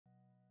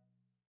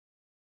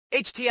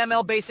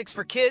HTML Basics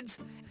for Kids,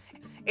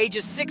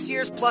 ages 6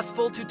 years plus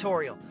full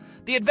tutorial.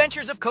 The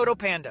Adventures of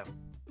Codopando.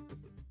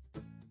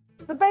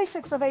 The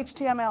Basics of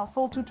HTML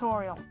full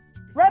tutorial.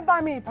 Read by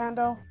me,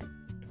 Pando.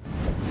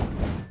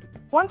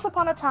 Once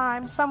upon a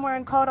time, somewhere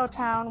in Kodo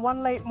town,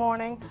 one late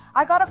morning,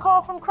 I got a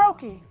call from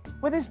Croky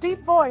with his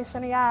deep voice,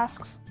 and he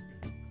asks,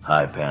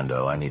 "Hi,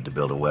 Pando. I need to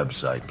build a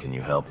website. Can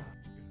you help?"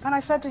 And I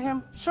said to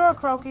him, "Sure,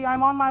 Croky,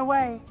 I'm on my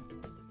way."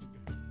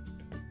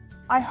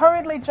 I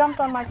hurriedly jumped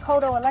on my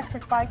Kodo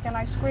electric bike and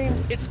I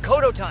screamed, "It's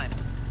Kodo time!"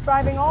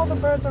 driving all the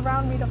birds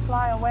around me to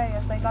fly away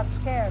as they got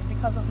scared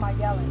because of my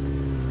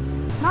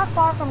yelling. Not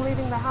far from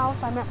leaving the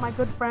house, I met my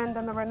good friend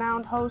and the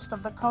renowned host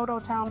of the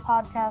Kodo Town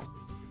podcast.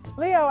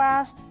 Leo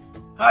asked,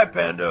 "Hi,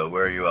 Pando.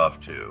 Where are you off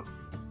to?"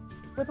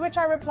 With which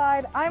I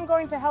replied, "I'm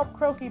going to help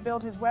Croky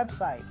build his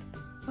website."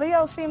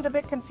 Leo seemed a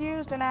bit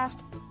confused and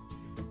asked,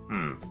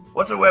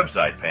 What's a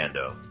website,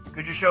 Pando?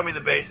 Could you show me the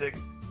basics?"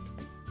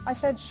 I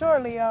said, "Sure,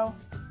 Leo."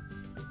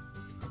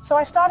 So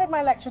I started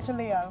my lecture to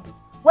Leo.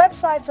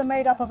 Websites are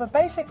made up of a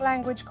basic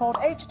language called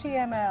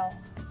HTML,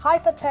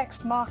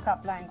 Hypertext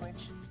Markup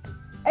Language.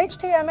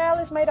 HTML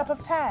is made up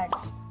of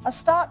tags, a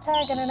start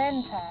tag and an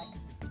end tag.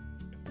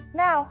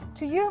 Now,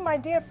 to you, my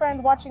dear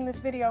friend watching this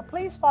video,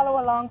 please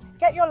follow along,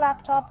 get your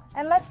laptop,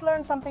 and let's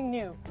learn something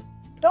new.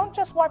 Don't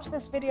just watch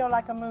this video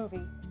like a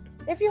movie.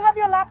 If you have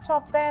your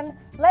laptop, then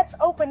let's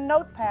open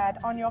Notepad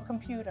on your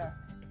computer.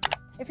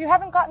 If you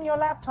haven't gotten your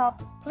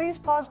laptop, please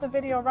pause the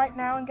video right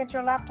now and get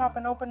your laptop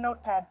and open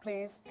Notepad,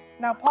 please.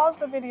 Now pause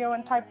the video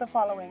and type the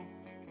following.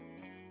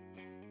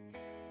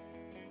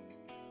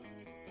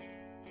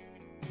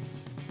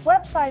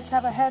 Websites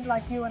have a head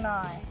like you and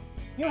I.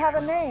 You have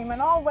a name,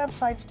 and all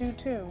websites do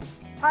too.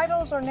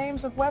 Titles or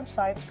names of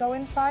websites go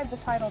inside the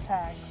title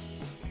tags.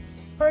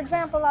 For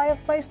example, I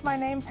have placed my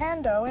name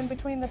Pando in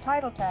between the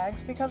title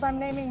tags because I'm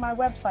naming my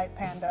website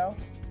Pando,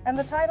 and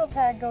the title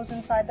tag goes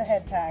inside the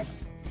head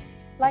tags.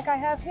 Like I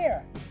have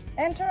here.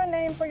 Enter a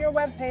name for your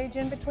web page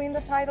in between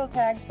the title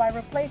tags by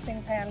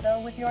replacing Pando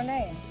with your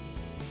name.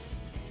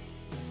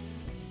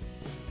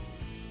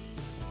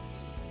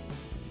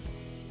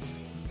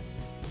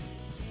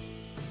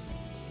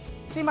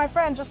 See, my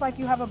friend, just like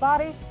you have a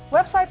body,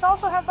 websites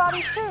also have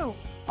bodies too.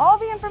 All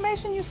the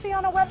information you see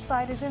on a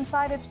website is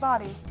inside its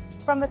body.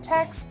 From the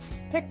texts,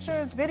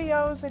 pictures,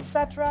 videos,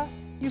 etc.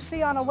 you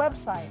see on a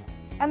website.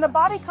 And the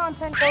body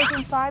content goes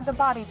inside the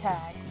body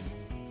tags.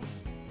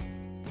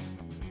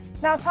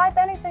 Now type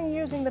anything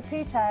using the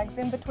P tags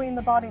in between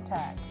the body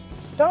tags.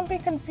 Don't be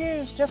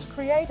confused, just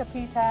create a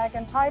P tag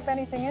and type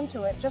anything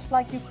into it just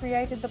like you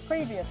created the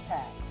previous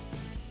tags.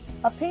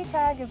 A P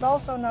tag is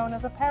also known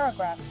as a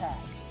paragraph tag.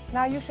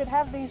 Now you should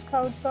have these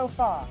codes so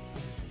far,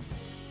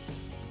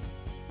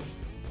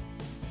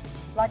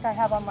 like I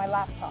have on my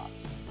laptop.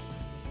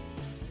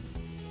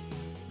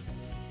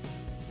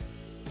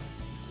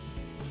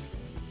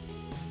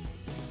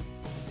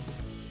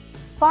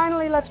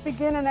 Finally, let's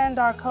begin and end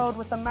our code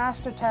with the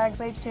master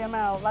tags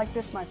HTML, like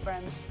this, my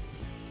friends.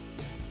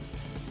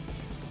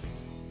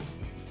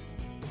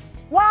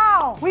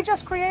 Wow! We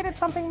just created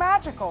something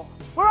magical!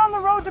 We're on the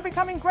road to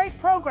becoming great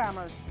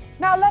programmers.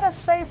 Now let us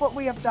save what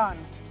we have done.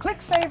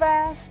 Click Save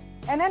As,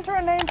 and enter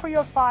a name for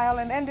your file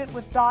and end it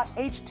with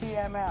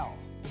 .html.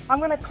 I'm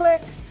going to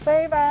click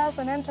Save As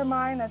and enter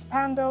mine as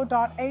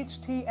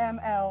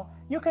pando.html.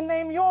 You can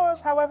name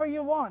yours however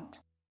you want.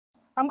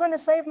 I'm going to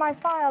save my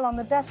file on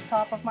the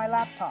desktop of my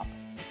laptop.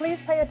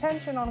 Please pay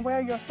attention on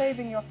where you're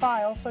saving your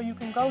file so you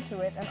can go to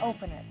it and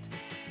open it.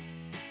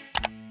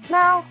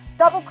 Now,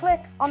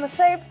 double-click on the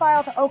saved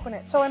file to open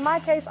it. So in my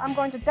case, I'm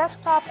going to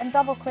desktop and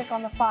double-click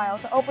on the file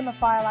to open the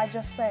file I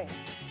just saved.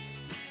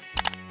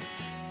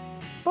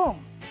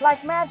 Boom!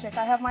 Like magic,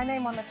 I have my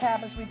name on the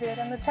tab as we did,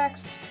 and the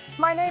texts,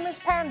 "My name is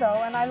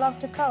Pando and I love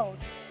to code."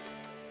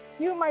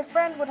 You, my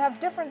friend, would have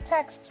different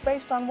texts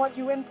based on what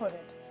you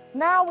inputted.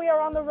 Now we are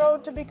on the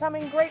road to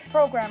becoming great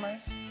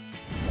programmers.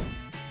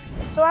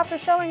 So after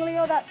showing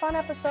Leo that fun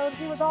episode,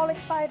 he was all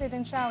excited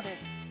and shouted,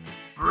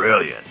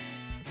 "Brilliant!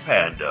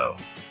 Pando.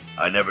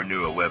 I never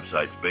knew a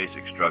website's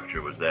basic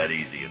structure was that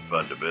easy and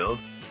fun to build."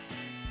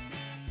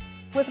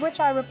 With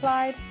which I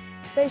replied,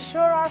 "They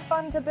sure are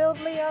fun to build,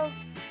 Leo.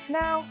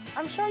 Now,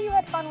 I'm sure you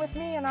had fun with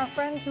me and our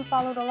friends who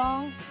followed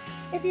along.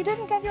 If you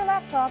didn't get your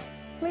laptop,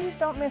 please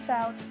don't miss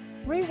out.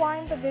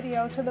 Rewind the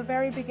video to the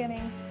very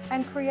beginning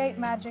and create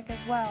magic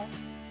as well."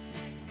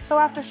 So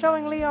after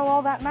showing Leo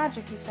all that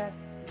magic, he said,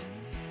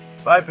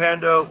 "Bye,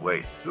 Pando.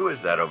 Wait, who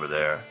is that over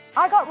there?"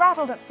 I got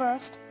rattled at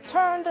first,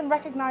 turned and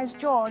recognized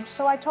George,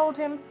 so I told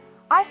him,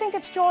 "I think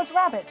it's George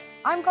Rabbit.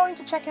 I'm going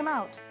to check him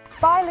out.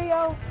 Bye,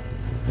 Leo."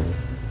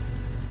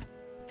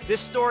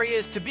 This story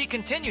is to be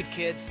continued,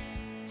 kids.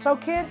 So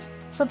kids,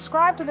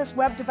 subscribe to this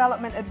web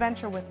development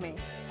adventure with me.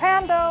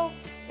 Pando,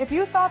 if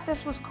you thought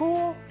this was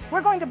cool,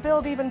 we're going to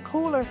build even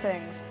cooler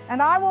things,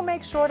 and I will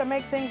make sure to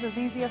make things as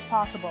easy as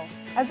possible,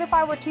 as if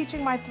I were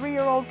teaching my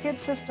 3-year-old kid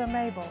sister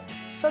Mabel.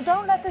 So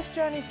don't let this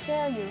journey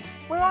scare you.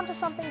 We're onto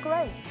something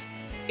great.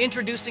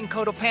 Introducing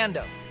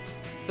Codopando,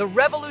 the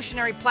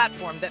revolutionary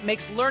platform that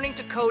makes learning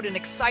to code an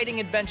exciting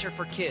adventure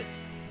for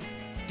kids.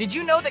 Did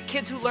you know that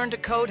kids who learn to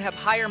code have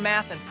higher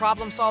math and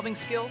problem-solving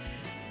skills?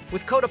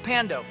 With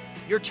Codopando,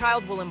 your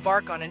child will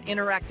embark on an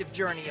interactive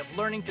journey of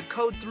learning to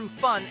code through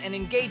fun and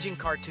engaging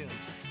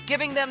cartoons,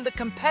 giving them the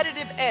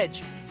competitive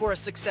edge for a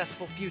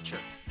successful future.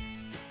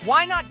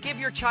 Why not give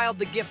your child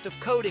the gift of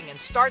coding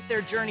and start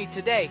their journey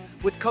today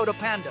with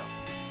Codopando?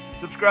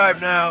 Subscribe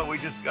now, we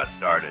just got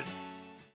started.